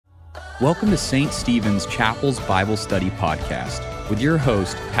Welcome to St. Stephen's Chapel's Bible Study Podcast with your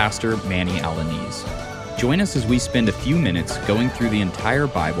host, Pastor Manny Alaniz. Join us as we spend a few minutes going through the entire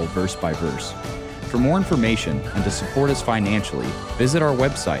Bible verse by verse. For more information and to support us financially, visit our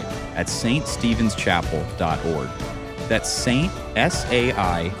website at ststephenschapel.org. That's Saint,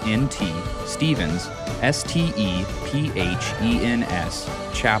 S-A-I-N-T, Stevens, S-T-E-P-H-E-N-S,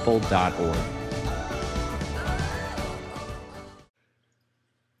 chapel.org.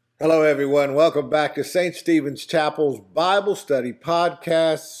 Hello, everyone. Welcome back to St. Stephen's Chapel's Bible Study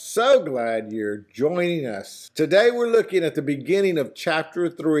Podcast. So glad you're joining us. Today, we're looking at the beginning of chapter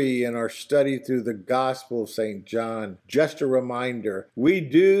 3 in our study through the Gospel of St. John. Just a reminder, we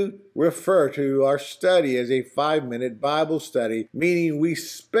do refer to our study as a 5-minute Bible study, meaning we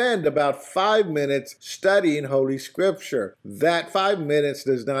spend about 5 minutes studying Holy Scripture. That 5 minutes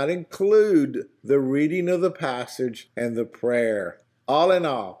does not include the reading of the passage and the prayer. All in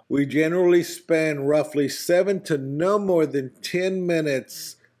all, we generally spend roughly 7 to no more than 10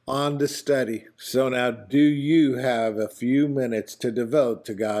 minutes on the study. So now, do you have a few minutes to devote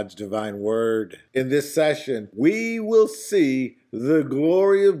to God's divine word? In this session, we will see the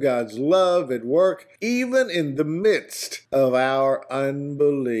glory of God's love at work, even in the midst of our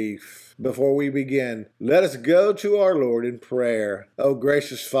unbelief. Before we begin, let us go to our Lord in prayer. Oh,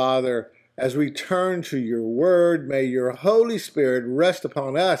 gracious Father, as we turn to your word, may your Holy Spirit rest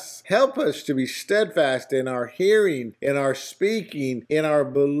upon us. Help us to be steadfast in our hearing, in our speaking, in our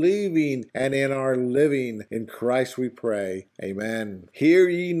believing, and in our living. In Christ we pray. Amen. Hear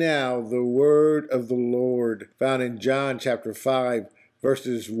ye now the word of the Lord, found in John chapter 5.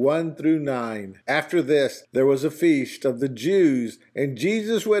 Verses 1 through 9. After this, there was a feast of the Jews, and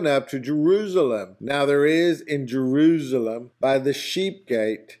Jesus went up to Jerusalem. Now there is in Jerusalem, by the sheep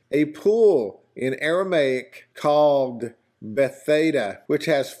gate, a pool in Aramaic called Bethesda, which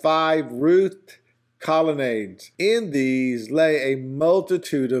has 5 roofed colonnades. In these lay a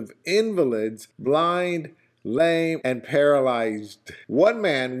multitude of invalids, blind, lame, and paralyzed. One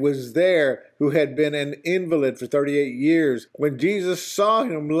man was there who had been an invalid for 38 years. When Jesus saw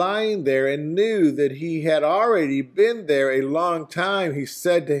him lying there and knew that he had already been there a long time, he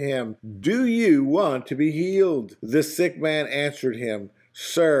said to him, "Do you want to be healed?" The sick man answered him,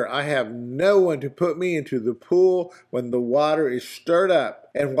 "Sir, I have no one to put me into the pool when the water is stirred up,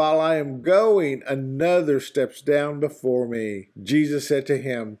 and while I am going, another steps down before me." Jesus said to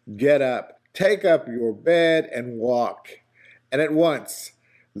him, "Get up. Take up your bed and walk." And at once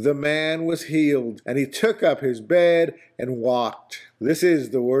the man was healed, and he took up his bed and walked. This is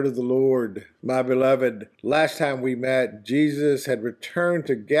the word of the Lord. My beloved, last time we met, Jesus had returned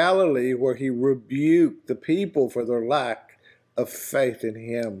to Galilee, where he rebuked the people for their lack of faith in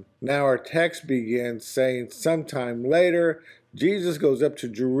him. Now our text begins saying, sometime later, Jesus goes up to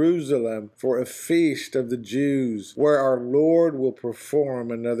Jerusalem for a feast of the Jews, where our Lord will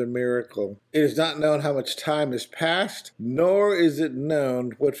perform another miracle. It is not known how much time has passed, nor is it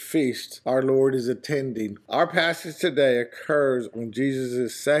known what feast our Lord is attending. Our passage today occurs on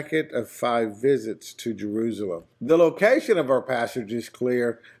Jesus' second of 5 visits to Jerusalem. The location of our passage is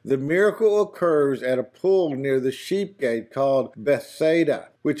clear. The miracle occurs at a pool near the sheep gate called Bethesda,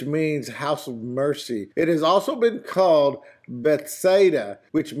 which means house of mercy. It has also been called Bethsaida,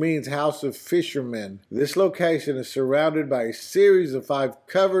 which means house of fishermen. This location is surrounded by a series of 5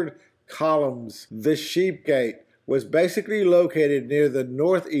 covered columns. The sheep gate was basically located near the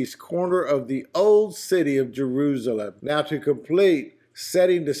northeast corner of the old city of Jerusalem. Now, to complete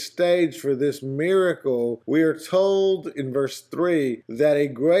setting the stage for this miracle, we are told in verse 3 that a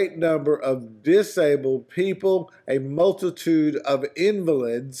great number of disabled people, a multitude of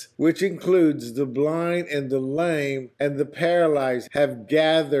invalids, which includes the blind and the lame and the paralyzed, have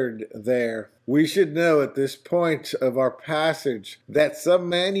gathered there. We should know at this point of our passage that some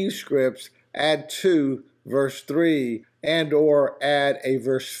manuscripts add to verse 3 and or add a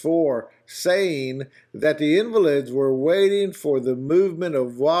verse 4, saying that the invalids were waiting for the movement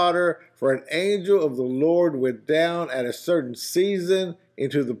of water, for an angel of the Lord went down at a certain season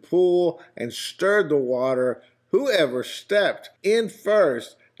into the pool and stirred the water. Whoever stepped in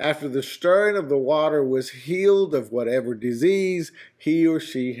first after the stirring of the water was healed of whatever disease he or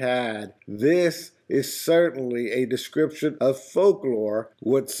she had. This is certainly a description of folklore,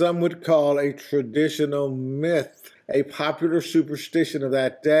 what some would call a traditional myth, a popular superstition of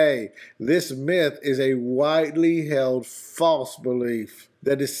that day. This myth is a widely held false belief.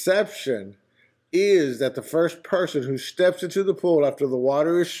 The deception is that the first person who steps into the pool after the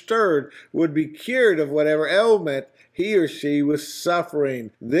water is stirred would be cured of whatever ailment he or she was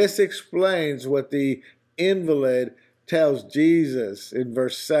suffering. This explains what the invalid tells Jesus in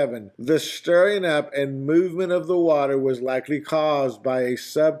verse 7, the stirring up and movement of the water was likely caused by a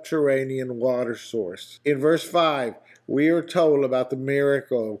subterranean water source. In verse 5, we are told about the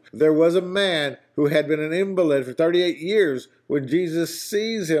miracle. There was a man who had been an invalid for 38 years. When Jesus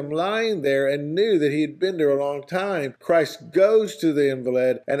sees him lying there and knew that he had been there a long time, Christ goes to the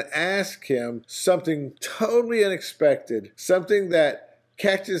invalid and asks him something totally unexpected, something that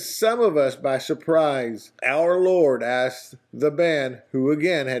catches some of us by surprise. Our Lord asked the man who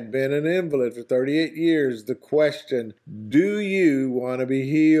again had been an invalid for 38 years the question, do you want to be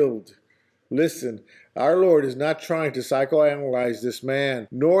healed? Listen, our Lord is not trying to psychoanalyze this man,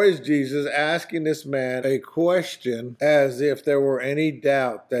 nor is Jesus asking this man a question as if there were any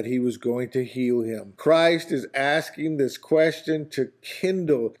doubt that he was going to heal him. Christ is asking this question to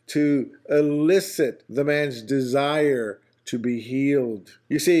kindle, to elicit the man's desire to be healed.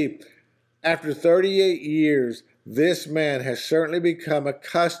 You see, after 38 years, this man has certainly become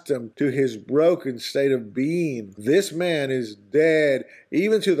accustomed to his broken state of being. This man is dead,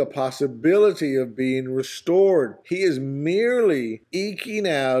 even to the possibility of being restored. He is merely eking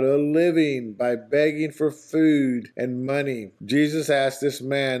out a living by begging for food and money. Jesus asked this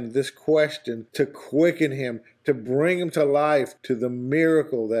man this question to quicken him, to bring him to life, to the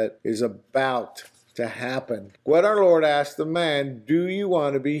miracle that is about to happen. When our Lord asked the man, do you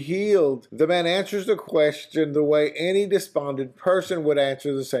want to be healed? The man answers the question the way any despondent person would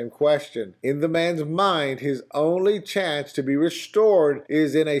answer the same question. In the man's mind, his only chance to be restored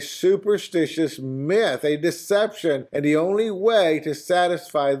is in a superstitious myth, a deception, and the only way to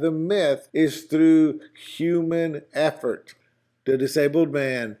satisfy the myth is through human effort. The disabled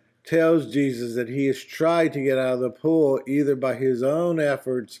man tells Jesus that he has tried to get out of the pool either by his own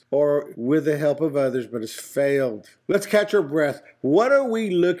efforts or with the help of others, but has failed. Let's catch our breath. What are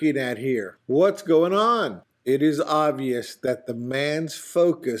we looking at here? What's going on? It is obvious that the man's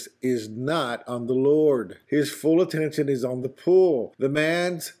focus is not on the Lord. His full attention is on the pool. The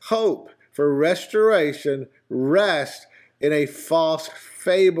man's hope for restoration rests in a false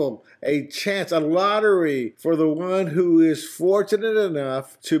fable, a chance, a lottery for the one who is fortunate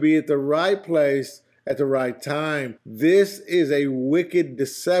enough to be at the right place at the right time. This is a wicked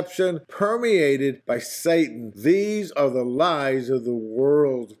deception permeated by Satan. These are the lies of the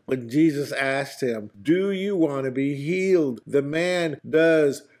world. When Jesus asked him, do you want to be healed? The man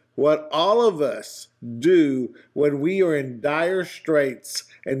does what all of us do when we are in dire straits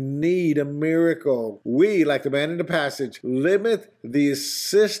and need a miracle. We, like the man in the passage, limit the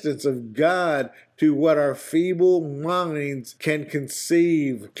assistance of God to what our feeble minds can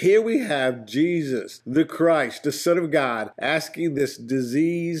conceive. Here we have Jesus, the Christ, the Son of God, asking this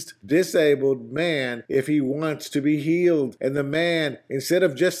diseased, disabled man if he wants to be healed. And the man, instead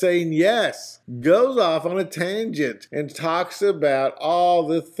of just saying yes, goes off on a tangent and talks about all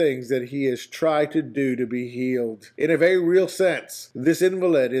the things that he has tried to do to be healed. In a very real sense, this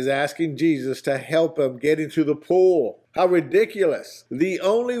invalid is asking Jesus to help him get into the pool. How ridiculous. The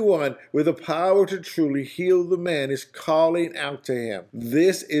only one with the power to truly heal the man is calling out to him.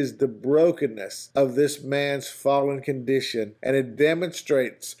 This is the brokenness of this man's fallen condition, and it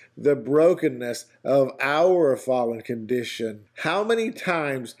demonstrates the brokenness of our fallen condition. How many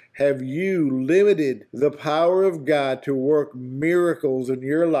times have you limited the power of God to work miracles in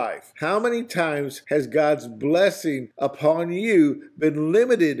your life? How many times has God's blessing upon you been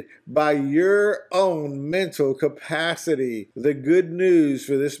limited by your own mental capacity? The good news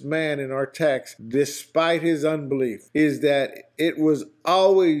for this man in our text, despite his unbelief, is that it was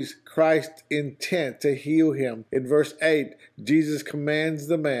always Christ's intent to heal him. In verse 8, Jesus commands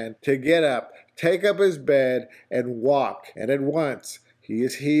the man to get up, take up his bed, and walk. And at once, he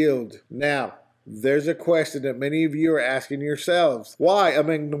is healed. Now, there's a question that many of you are asking yourselves. Why,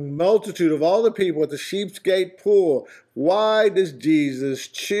 among the multitude of all the people at the Sheep's Gate pool, why does Jesus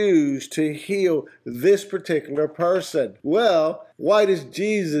choose to heal this particular person? Well, why does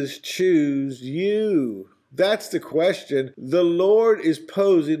Jesus choose you? That's the question. The Lord is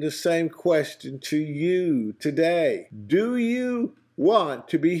posing the same question to you today. Do you want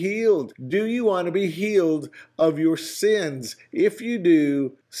to be healed? Do you want to be healed of your sins? If you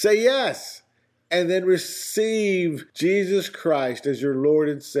do, say yes, and then receive Jesus Christ as your Lord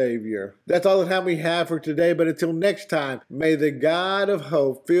and Savior. That's all the time we have for today, but until next time, may the God of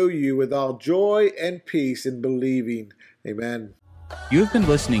hope fill you with all joy and peace in believing. Amen. You have been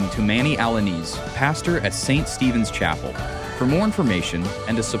listening to Manny Alaniz, pastor at St. Stephen's Chapel. For more information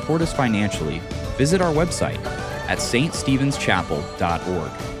and to support us financially, visit our website at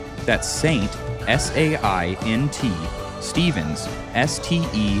ststephenschapel.org. That's Saint, S-A-I-N-T, Stevens,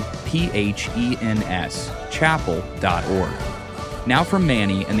 Stephen's, chapel.org. Now from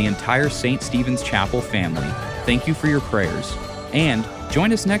Manny and the entire St. Stephen's Chapel family, thank you for your prayers. And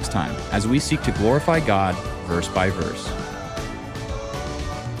join us next time as we seek to glorify God verse by verse.